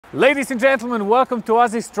Ladies and gentlemen, welcome to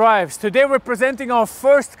Azizdrives. Today we're presenting our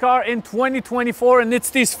first car in 2024 and it's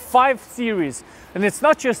this 5 Series. And it's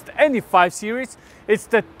not just any 5 Series, it's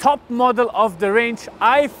the top model of the range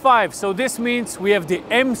i5. So this means we have the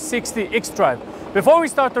M60 X Drive. Before we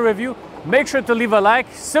start the review, make sure to leave a like,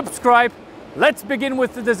 subscribe. Let's begin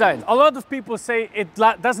with the design. A lot of people say it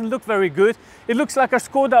doesn't look very good. It looks like a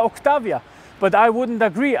Skoda Octavia. But I wouldn't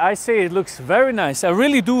agree. I say it looks very nice. I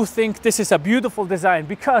really do think this is a beautiful design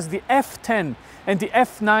because the F10 and the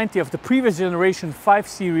F90 of the previous generation 5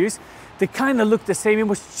 Series, they kind of look the same. It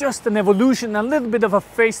was just an evolution, a little bit of a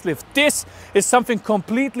facelift. This is something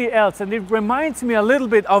completely else, and it reminds me a little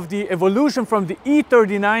bit of the evolution from the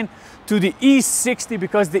E39 to the E60,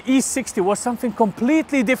 because the E60 was something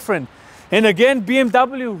completely different. And again,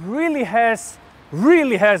 BMW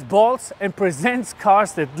really has balls and presents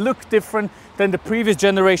cars that look different than the previous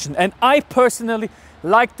generation. And I personally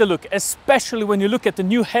like the look, especially when you look at the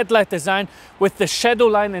new headlight design with the shadow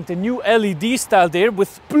line and the new LED style there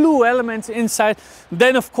with blue elements inside.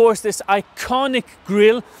 Then of course this iconic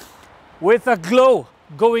grille with a glow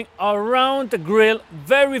going around the grille.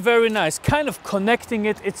 Very nice, kind of connecting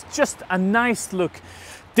it. It's just a nice look.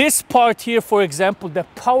 This part here, for example, the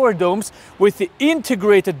power domes with the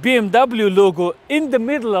integrated BMW logo in the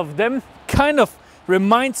middle of them, kind of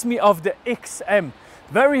reminds me of the XM.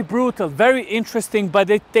 Very brutal, very interesting, but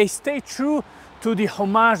they stay true to the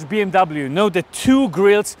homage BMW. You know, the two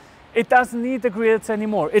grills, it doesn't need the grills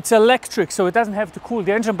anymore. It's electric, so it doesn't have to cool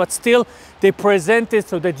the engine, but still they present it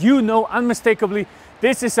so that you know unmistakably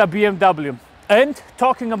this is a BMW. And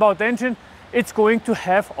talking about the engine, it's going to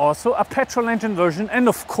have also a petrol engine version and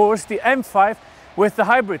of course the M5 with the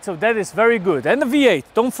hybrid, so that is very good. And the V8,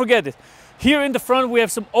 don't forget it. Here in the front we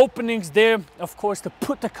have some openings there, of course, to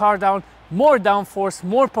put the car down, more downforce,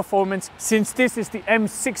 more performance. Since this is the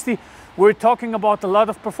M60, we're talking about a lot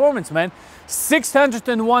of performance, man.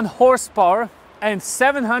 601 horsepower and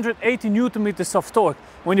 780 Newton meters of torque.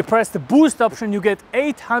 When you press the boost option, you get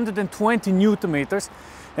 820 Newton meters,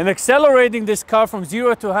 and accelerating this car from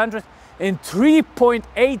 0 to 100 in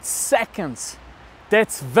 3.8 seconds.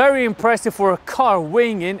 That's very impressive for a car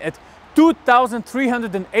weighing in at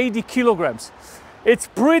 2,380 kilograms. It's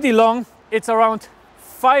pretty long. It's around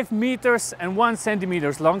 5 meters and 1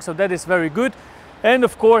 centimeters long, so that is very good. And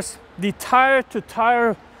of course, the tire to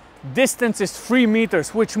tire distance is 3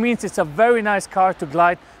 meters, which means it's a very nice car to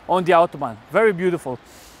glide on the Autobahn. Very beautiful.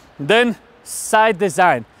 Then side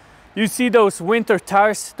design. You see those winter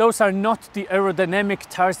tires, those are not the aerodynamic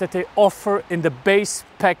tires that they offer in the base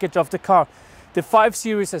package of the car. The 5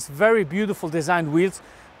 Series has very beautiful designed wheels.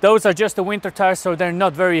 Those are just the winter tires, so they're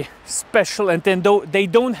not very special, and then they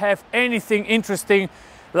don't have anything interesting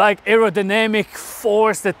like aerodynamic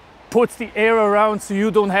force that puts the air around so you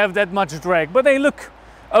don't have that much drag, but they look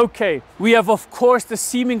okay. We have of course the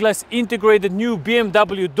seamless integrated new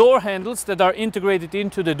BMW door handles that are integrated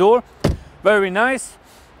into the door. Very nice.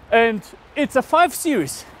 And it's a 5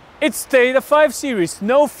 Series. It stayed a 5 Series.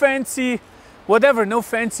 No fancy whatever, no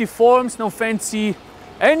fancy forms, no fancy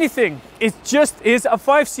anything. It just is a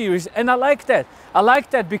 5 Series, and I like that. I like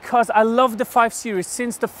that because I love the 5 Series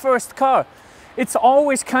since the first car. It's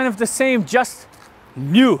always kind of the same, just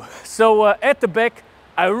new. So at the back,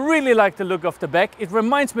 I really like the look of the back. It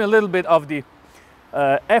reminds me a little bit of the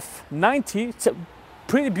F90. It's a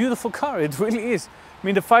pretty beautiful car, it really is. I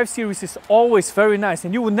mean, the 5 Series is always very nice,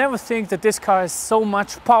 and you would never think that this car has so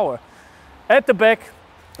much power. At the back,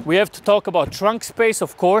 we have to talk about trunk space,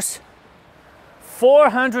 of course.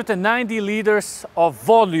 490 liters of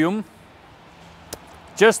volume,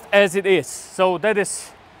 just as it is. So that is,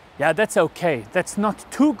 yeah, that's okay. That's not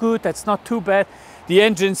too good, that's not too bad. The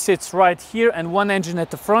engine sits right here, and one engine at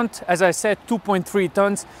the front. As I said, 2.3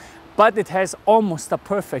 tons, but it has almost a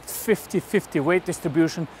perfect 50-50 weight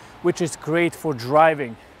distribution, which is great for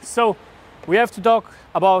driving. So we have to talk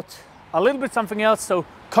about a little bit something else, so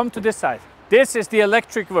come to this side. This is the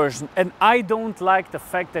electric version, and I don't like the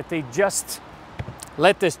fact that they just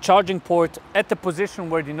let this charging port at the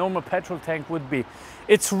position where the normal petrol tank would be.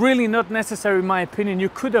 It's really not necessary in my opinion. You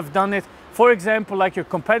could have done it, for example, like your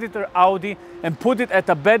competitor Audi, and put it at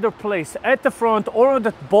a better place, at the front or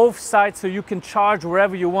on both sides, so you can charge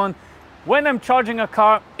wherever you want. When I'm charging a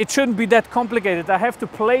car, it shouldn't be that complicated. I have to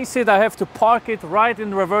place it, I have to park it right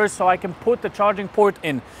in reverse so I can put the charging port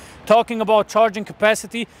in. Talking about charging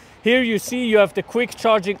capacity, here you see you have the quick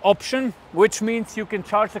charging option, which means you can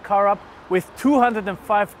charge the car up with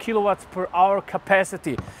 205 kilowatts per hour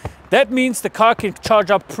capacity. That means the car can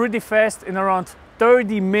charge up pretty fast in around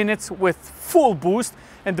 30 minutes with full boost,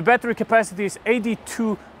 and the battery capacity is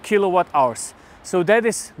 82 kilowatt hours. So that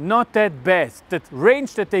is not that bad. The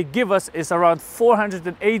range that they give us is around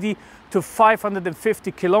 480 to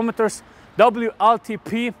 550 kilometers.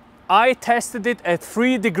 WLTP, I tested it at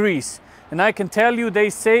 3 degrees. And I can tell you, they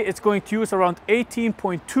say it's going to use around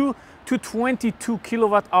 18.2 to 22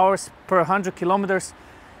 kilowatt hours per 100 kilometers.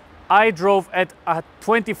 I drove at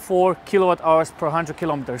 24 kilowatt hours per 100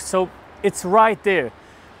 kilometers. So it's right there.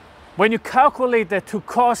 When you calculate that to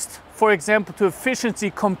cost, for example, to efficiency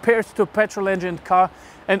compared to a petrol engine car,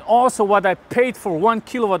 and also what I paid for 1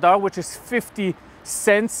 kilowatt hour, which is 50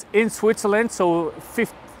 cents in Switzerland, so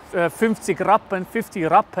 50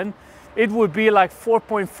 Rappen, it would be like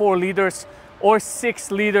 4.4 liters or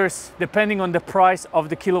 6 liters, depending on the price of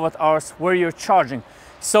the kilowatt hours where you're charging.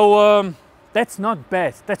 So that's not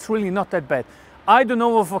bad. That's really not that bad. I don't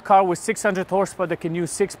know of a car with 600 horsepower that can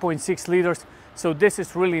use 6.6 liters. So this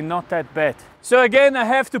is really not that bad. So again, I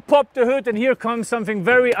have to pop the hood, and here comes something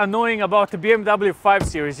very annoying about the BMW 5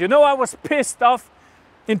 Series. You know, I was pissed off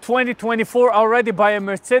in 2024 already by a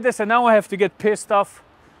Mercedes, and now I have to get pissed off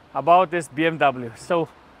about this BMW. So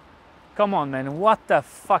come on, man, what the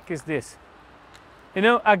fuck is this? You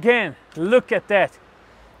know, again, look at that.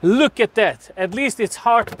 Look at that. At least it's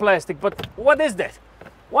hard plastic, but what is that?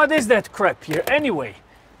 What is that crap here anyway?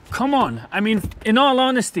 Come on, I mean, in all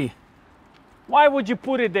honesty, why would you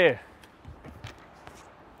put it there?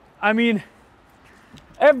 I mean,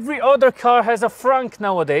 every other car has a frunk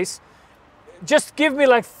nowadays. Just give me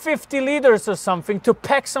like 50 liters or something to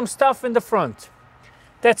pack some stuff in the front.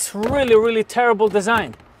 That's really, really terrible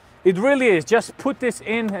design. It really is. Just put this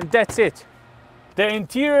in and that's it. The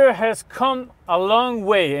interior has come a long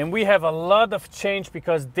way, and we have a lot of change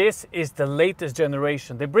because this is the latest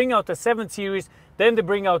generation. They bring out the 7 Series, then they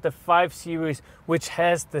bring out the 5 Series, which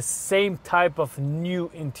has the same type of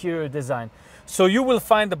new interior design. So you will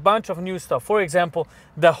find a bunch of new stuff. For example,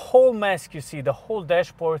 the whole mask you see, the whole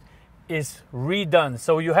dashboard is redone.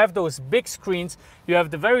 So you have those big screens, you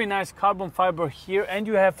have the very nice carbon fiber here, and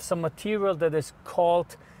you have some material that is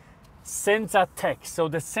called Sensatec. So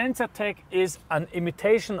the Sensatec is an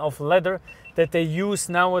imitation of leather that they use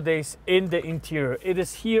nowadays in the interior. It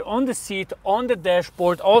is here on the seat, on the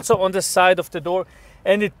dashboard, also on the side of the door,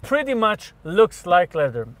 and it pretty much looks like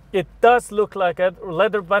leather. It does look like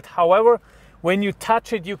leather, but however, when you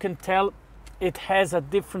touch it, you can tell it has a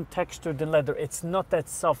different texture than leather. It's not that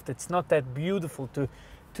soft, it's not that beautiful to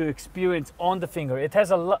experience on the finger. It has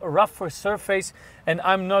a rougher surface, and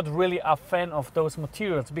I'm not really a fan of those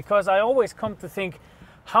materials because I always come to think,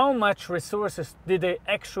 how much resources did they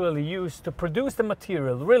actually use to produce the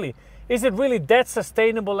material? Really, is it really that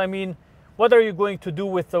sustainable? I mean, what are you going to do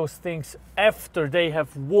with those things after they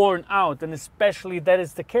have worn out? And especially that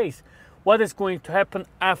is the case. What is going to happen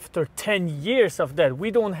after 10 years of that?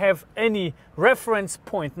 We don't have any reference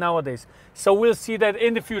point nowadays. So we'll see that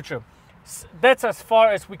in the future. That's as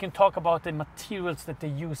far as we can talk about the materials that they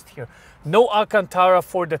used here. No Alcantara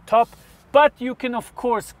for the top, but you can of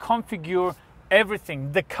course configure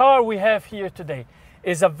everything. The car we have here today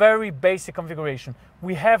is a very basic configuration.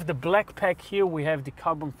 We have the black pack here, we have the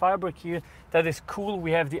carbon fiber here, that is cool.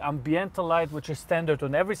 We have the ambiental light, which is standard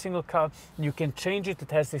on every single car. You can change it. It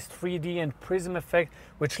has this 3D and prism effect,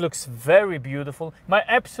 which looks very beautiful. My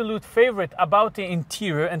absolute favorite about the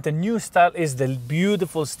interior and the new style is the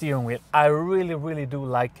beautiful steering wheel. I really, really do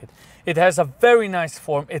like it. It has a very nice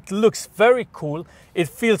form. It looks very cool. It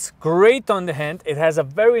feels great on the hand. It has a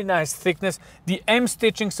very nice thickness. The M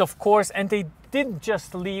stitchings, of course, and they didn't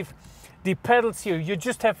just leave the pedals here. You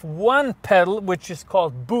just have one pedal, which is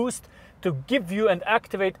called boost, to give you and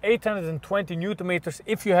activate 820 Newton meters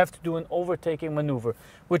if you have to do an overtaking maneuver,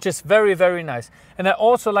 which is very, very nice. And I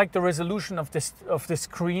also like the resolution of the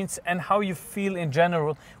screens and how you feel in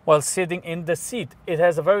general while sitting in the seat. It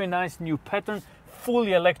has a very nice new pattern,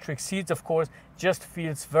 fully electric seats, of course, just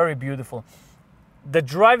feels very beautiful. The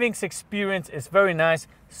driving experience is very nice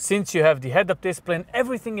since you have the head-up display and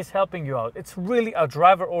everything is helping you out. It's really a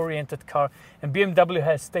driver-oriented car, and BMW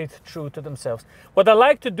has stayed true to themselves. What I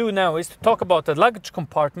like to do now is to talk about the luggage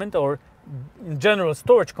compartment, or in general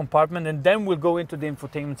storage compartment, and then we'll go into the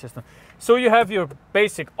infotainment system. So you have your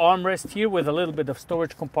basic armrest here with a little bit of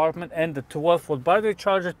storage compartment and the 12-volt battery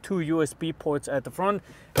charger, 2 USB ports at the front,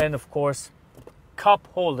 and of course cup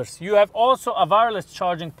holders. You have also a wireless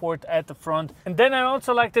charging port at the front. And then I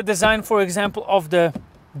also like the design, for example, of the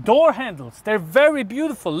door handles. They're very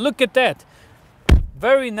beautiful. Look at that.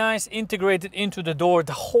 Very nice, integrated into the door.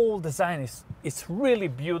 The whole design is really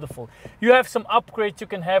beautiful. You have some upgrades you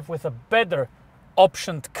can have with a better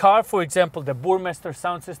optioned car. For example, the Burmester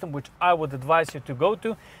sound system, which I would advise you to go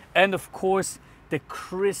to. And of course, the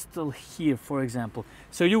crystal here, for example.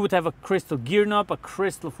 So you would have a crystal gear knob, a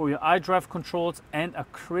crystal for your iDrive controls, and a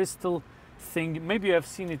crystal thing. Maybe you have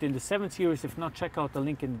seen it in the 7 Series. If not, check out the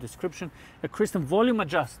link in the description. A crystal volume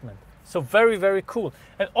adjustment. So very, very cool.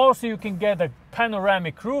 And also you can get a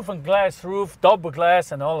panoramic roof and glass roof, double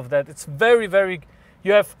glass and all of that. It's very, very,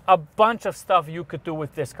 you have a bunch of stuff you could do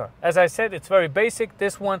with this car. As I said, it's very basic,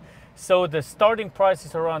 this one. So the starting price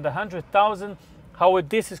is around 100,000. How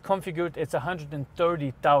this is configured, it's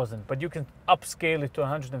 130,000, but you can upscale it to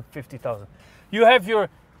 150,000. You have your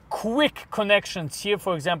quick connections here,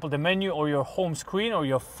 for example, the menu or your home screen or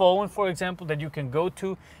your phone, for example, that you can go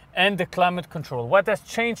to, and the climate control. What has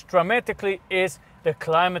changed dramatically is the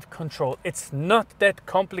climate control. It's not that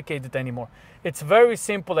complicated anymore. It's very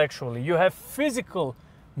simple, actually. You have physical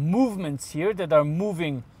movements here that are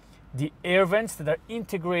moving the air vents that are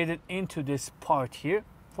integrated into this part here,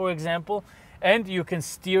 for example, and you can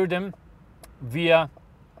steer them via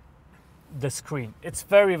the screen. It's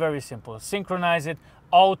very, very simple. Synchronize it,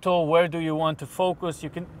 auto, where do you want to focus?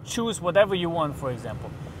 You can choose whatever you want, for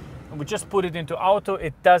example. And we just put it into auto,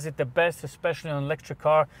 it does it the best, especially on an electric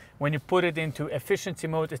car. When you put it into efficiency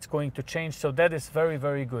mode, it's going to change. So that is very,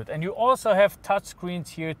 very good. And you also have touch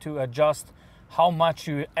screens here to adjust how much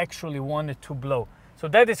you actually want it to blow. So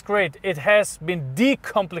that is great. It has been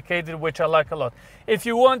decomplicated, which I like a lot. If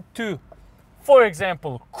you want to, for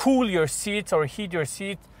example, cool your seats or heat your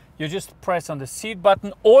seat, you just press on the seat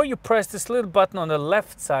button, or you press this little button on the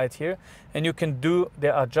left side here, and you can do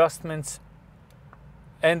the adjustments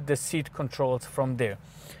and the seat controls from there.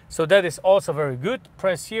 So that is also very good.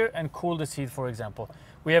 Press here and cool the seat, for example.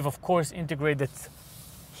 We have, of course, integrated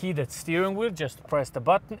heated steering wheel. Just press the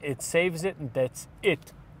button, it saves it, and that's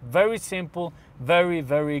it. Very simple, very,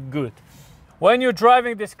 very good. When you're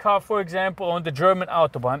driving this car, for example, on the German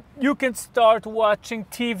Autobahn, you can start watching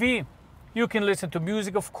TV. You can listen to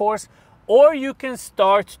music, of course, or you can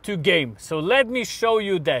start to game. So let me show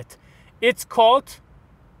you that. It's called,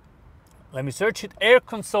 let me search it, Air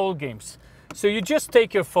Console Games. So you just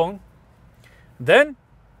take your phone, then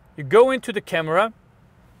you go into the camera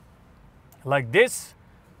like this,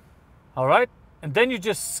 all right? And then you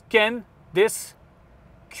just scan this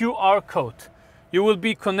QR code. You will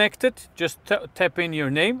be connected. Just tap in your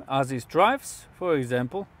name, Azizdrives, for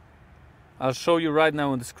example. I'll show you right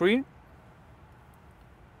now on the screen.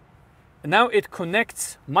 And now it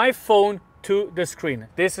connects my phone to the screen.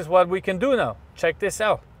 This is what we can do now. Check this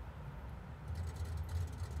out.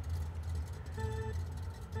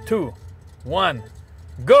 2, 1,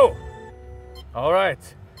 go! All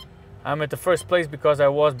right. I'm at the first place because I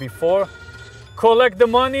was before. Collect the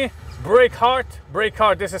money, brake hard, brake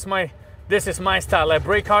hard. This is my style. I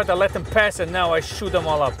brake hard, I let them pass, and now I shoot them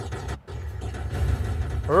all up.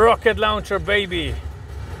 Rocket launcher, baby.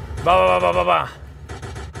 Ba ba ba ba ba.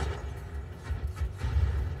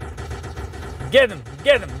 Get him,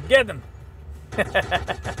 get him, get him.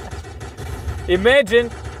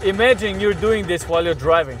 Imagine you're doing this while you're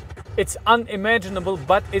driving. It's unimaginable,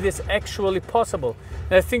 but it is actually possible.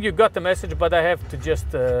 And I think you got the message, but I have to just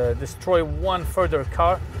destroy one further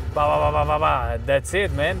car. Ba, ba, ba, ba, ba, ba. That's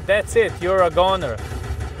it, man. That's it. You're a goner.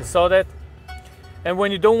 You saw that? And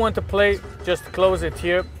when you don't want to play, just close it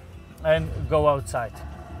here and go outside.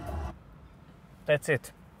 That's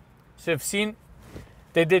it. So you've seen,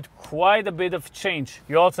 they did quite a bit of change.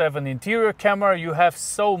 You also have an interior camera. You have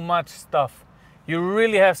so much stuff. You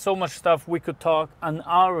really have so much stuff. We could talk an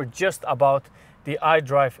hour just about the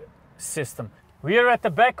iDrive system. We are at the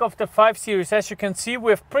back of the 5 Series. As you can see,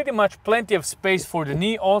 we have pretty much plenty of space for the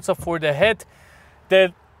knee, also for the head.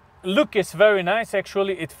 The look is very nice,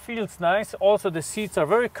 actually. It feels nice. Also, the seats are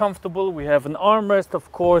very comfortable. We have an armrest,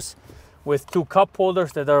 of course, with 2 cup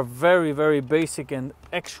holders that are very, very basic and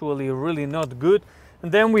actually really not good.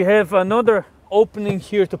 And then we have another opening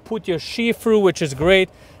here to put your sheath through, which is great.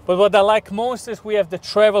 But what I like most is we have the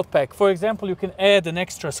travel pack. For example, you can add an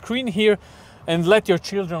extra screen here and let your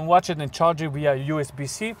children watch it and charge it via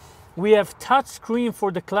USB-C. We have touch screen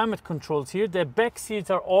for the climate controls here. The back seats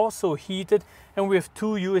are also heated, and we have 2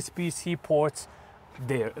 USB-C ports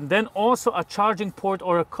there. And then also a charging port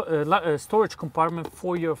or a storage compartment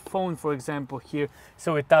for your phone, for example, here,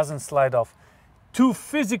 so it doesn't slide off. 2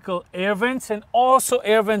 physical air vents, and also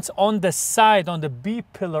air vents on the side, on the B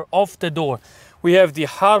pillar of the door. We have the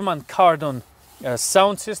Harman Kardon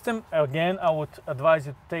sound system. Again, I would advise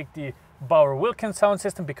you to take the Bauer Wilkins sound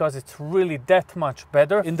system because it's really that much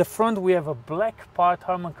better. In the front we have a black part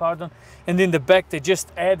Harman Kardon, and in the back they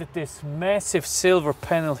just added this massive silver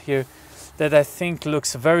panel here that I think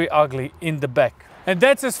looks very ugly in the back. And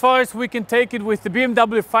that's as far as we can take it with the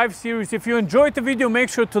BMW 5 Series. If you enjoyed the video, make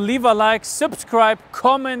sure to leave a like, subscribe,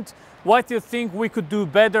 comment what you think we could do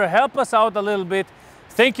better. Help us out a little bit.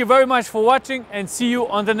 Thank you very much for watching and see you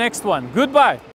on the next one. Goodbye.